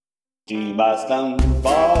Ti bastano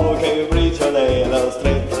poche briciole, lo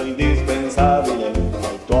stretto indispensabile,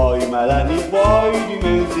 ai tuoi malati puoi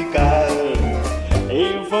dimenticare.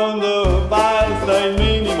 In fondo basta il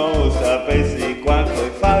minimo, sapessi quanto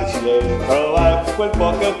è facile trovare quel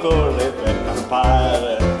po' che occorre per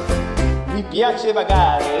campare. Mi piace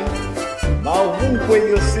vagare, ma ovunque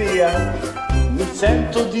io sia, mi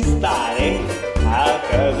sento di stare a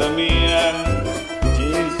casa mia.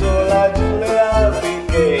 Ci sono laggiù le api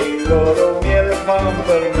che il loro miele fanno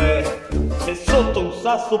per me. Se sotto un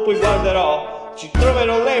sasso poi guarderò, ci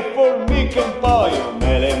troverò le formiche un po', io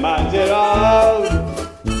me le mangerò.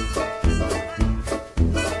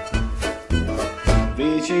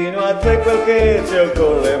 Vicino a te quel che ti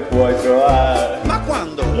occorre puoi trovare. Ma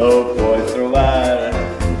quando? Lo puoi trovare.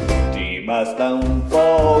 Ti basta un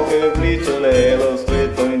po' che briciole, lo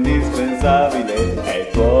stretto indispensabile, e i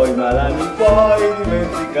tuoi malanni puoi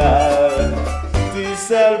dimenticare. Ti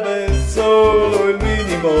serve solo il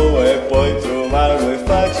minimo e puoi trovarlo, è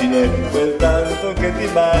facile, quel tanto che ti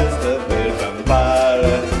basta per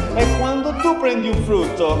campare. E quando tu prendi un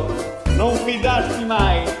frutto, non fidarti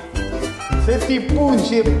mai, se ti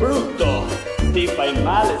pungi è brutto, ti fai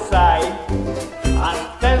male, sai.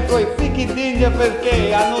 Attento ai fichi d'India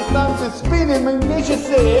perché hanno tante spine, ma invece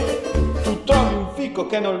se tu trovi un fico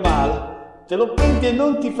che è normale, te lo prendi e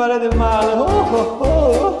non ti farà del male. Oh oh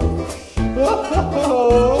oh. Oh oh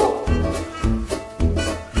oh.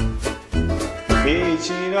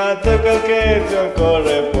 Vicino a te quel che ti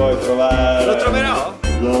occorre puoi trovare. Lo troverò?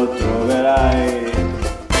 Lo troverai.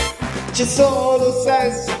 C'è solo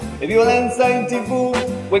sesso e violenza in TV,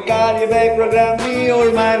 quei cari e bei programmi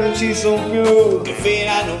ormai non ci sono più. Che fine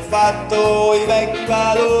hanno fatto i vecchi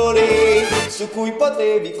valori su cui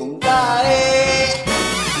potevi contare?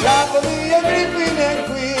 La famiglia Griffin è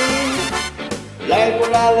qui, lei può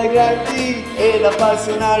rallegrarti ed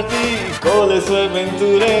appassionarti con le sue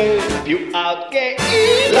avventure più out che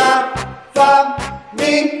la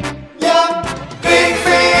famiglia Griffin.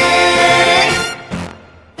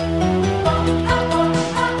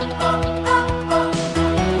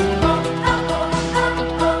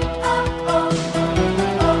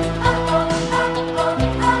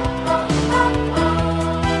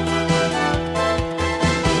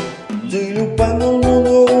 Sviluppando il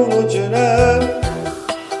mondo uno ce n'è,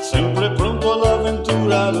 sempre pronto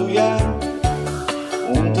all'avventura lui è.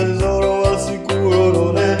 Un tesoro al sicuro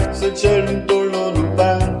non è, se c'è l'intorno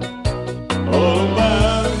Lupin. Oh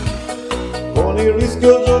Lupin, con il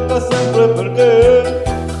rischio gioca sempre perché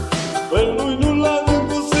per lui nulla di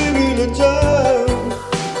impossibile c'è.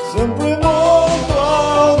 Sempre molto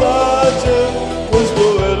audace,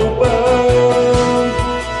 questo è Lupin.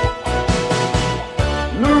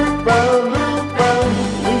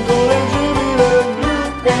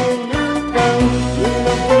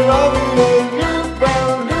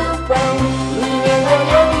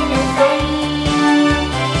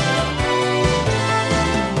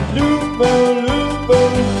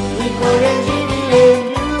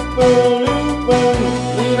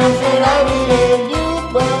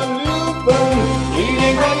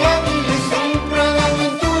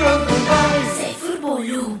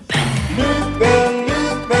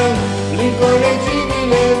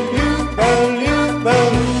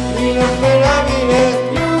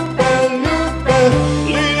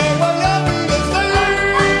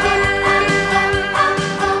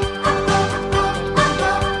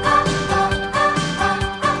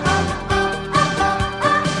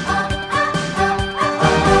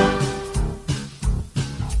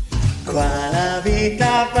 Qua la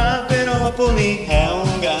vita va per Napoli, è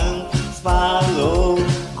un gran sballo,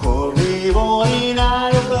 corrivo in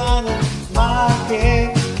aeroplano, ma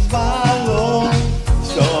che sballo,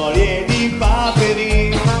 storie di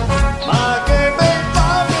paperi, ma che bei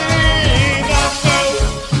paperi da te.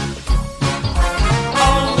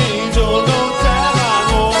 Ogni giorno c'è una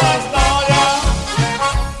nuova storia,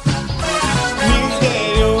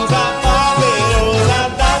 misteriosa, paverosa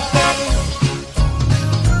da te.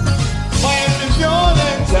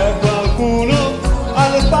 C'è qualcuno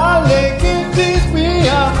alle spalle che ti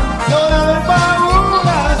spia, non aver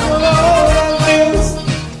paura, solo Deus.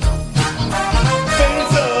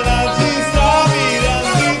 Personaggi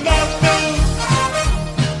strabilianti da te,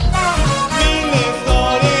 mille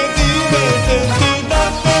storie divertenti da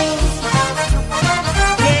te,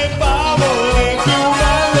 le favole più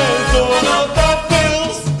belle sono da te.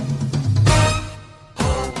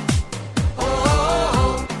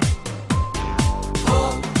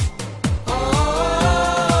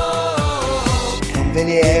 Un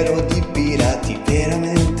veliero di pirati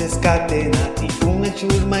veramente scatenati, una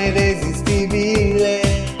ciurma irresistibile.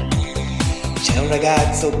 C'è un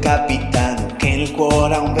ragazzo capitano che nel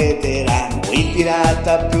cuore ha un veterano, il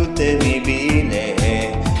pirata più temibile.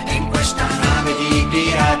 E in questa nave di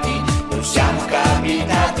pirati noi siamo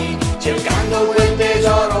capitati, cercando quel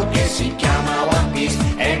tesoro che si chiama One Piece.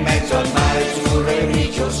 E in mezzo al mare azzurro e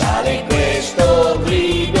grigio sale questo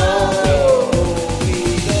grido.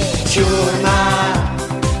 Ciurma,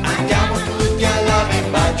 andiamo tutti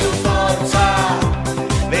all'arrembaggio, forza,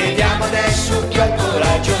 vediamo adesso chi ha il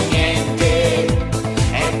coraggio. Niente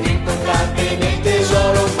è più importante del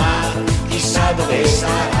tesoro, ma chissà dove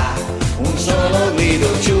sarà. Un solo grido,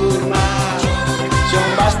 ciurma, c'è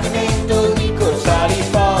un bastimento di corsari,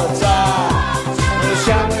 forza, noi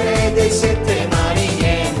siamo i re dei sette mari.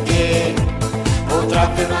 Niente potrà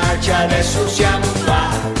fermarci, adesso siamo qua,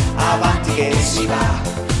 avanti che si va.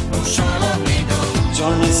 Un solo grido,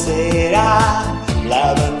 giorno e sera,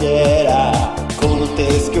 la bandiera con un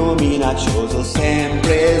teschio minaccioso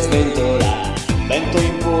sempre sventola. Vento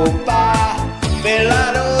in poppa per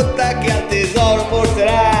la rotta che al tesoro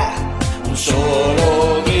porterà. Un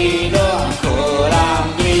solo grido, ancora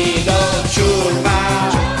un grido, ciurma,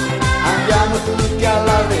 andiamo tutti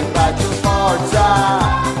all'arrembaggio, forza,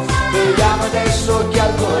 vediamo adesso chi ha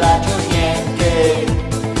il coraggio. Niente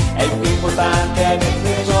è il più importante nel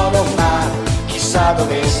tesoro, ma chissà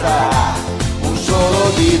dove sta. Un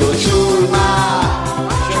solo grido, ciurma,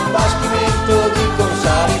 c'è un bastimento di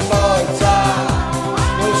corsari, forza,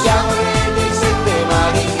 noi siamo re dei sette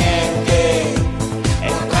mari. Niente è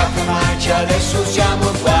potrà fermarci, adesso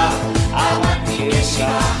siamo qua, avanti che si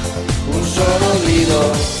va. Un solo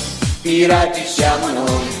grido, pirati siamo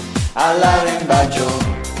noi, all'arrembaggio,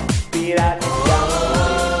 pirati siamo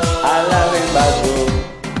noi, all'arrembaggio.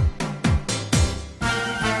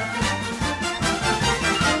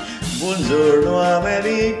 Buongiorno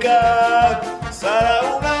America, sarà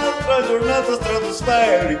un'altra giornata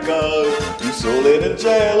stratosferica. Il sole nel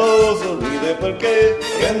cielo sorride perché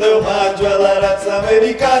rende omaggio alla razza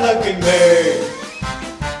americana che in me.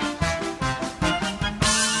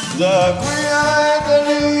 Da qui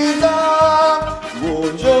all'eternità,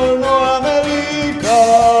 buongiorno America,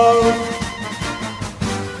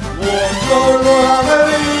 buongiorno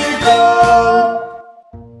America.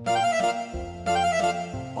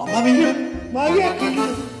 Mamma mia, ma chi è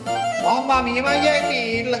Kill? Mamma mia, ma chi è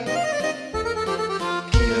Kill?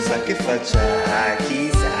 Chi lo sa che faccia,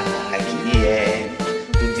 chissà chi è.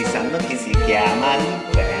 Tutti sanno che si chiama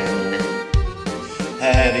Lupin.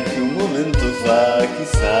 Eri che un momento fa,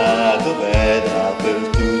 chissà dov'è,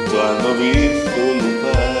 dappertutto hanno visto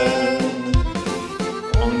Lupin.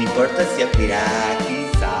 Ogni porta si aprirà,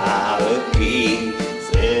 chissà qui,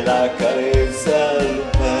 se la carezza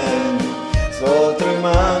Lupin. Sto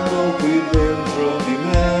tremando qui dentro di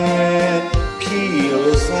me, chi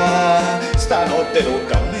lo sa, stanotte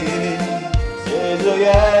tocca a me. Se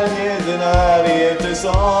gioielli e denari e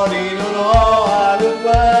tesori non ho a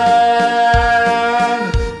Lupin,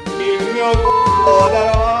 il mio c***o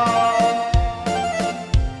darò.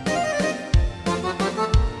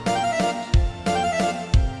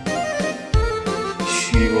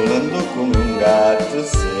 Scivolando come un gatto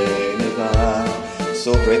se ne va,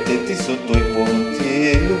 sopra i tetti, sotto i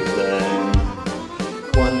ponti e Lupin.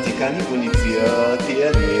 Quanti cani poliziotti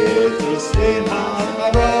a dietro se ma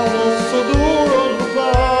avrà un osso duro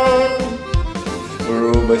Lupin.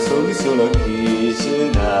 Ruba i soldi solo a chi ce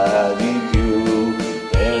n'ha di più,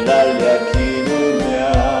 per darli a chi non ne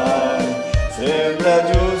ha. Sembra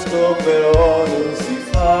giusto però non si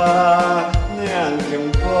fa neanche un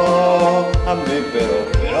po'. A me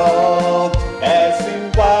però è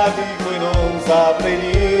simpatico e non saprei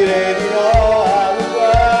dire di no a Lupin.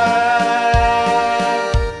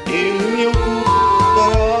 Il mio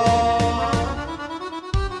cuore,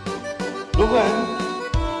 Lupin,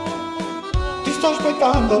 ti sto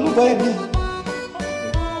aspettando Lupin.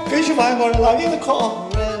 Che ci fai ancora là? Vieni qua,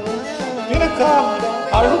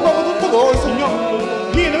 ha rubato tutto voi signore,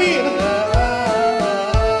 vieni.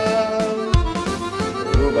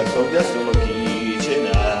 Ruba i soldi a solo chi ce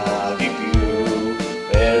n'ha di più,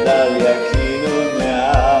 per darli a chi non ne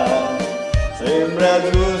ha. Sembra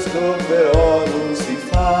giusto però non si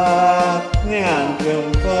fa neanche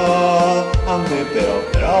un po'. A me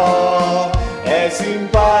però è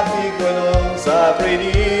simpatico e non saprei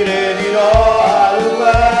dire di no a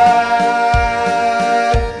Lupin.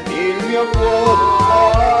 Il mio cuore,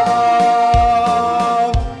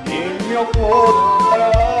 il mio cuore,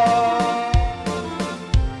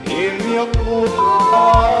 il mio cuore,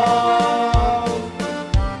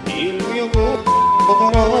 il mio cuore.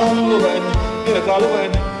 Lupin, vieni qua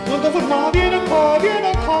Lupin, non ti fermare, vieni qua Lupin,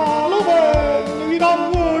 vieni qua.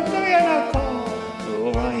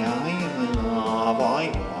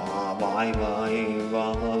 vai vai va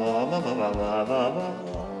va va va va va va va.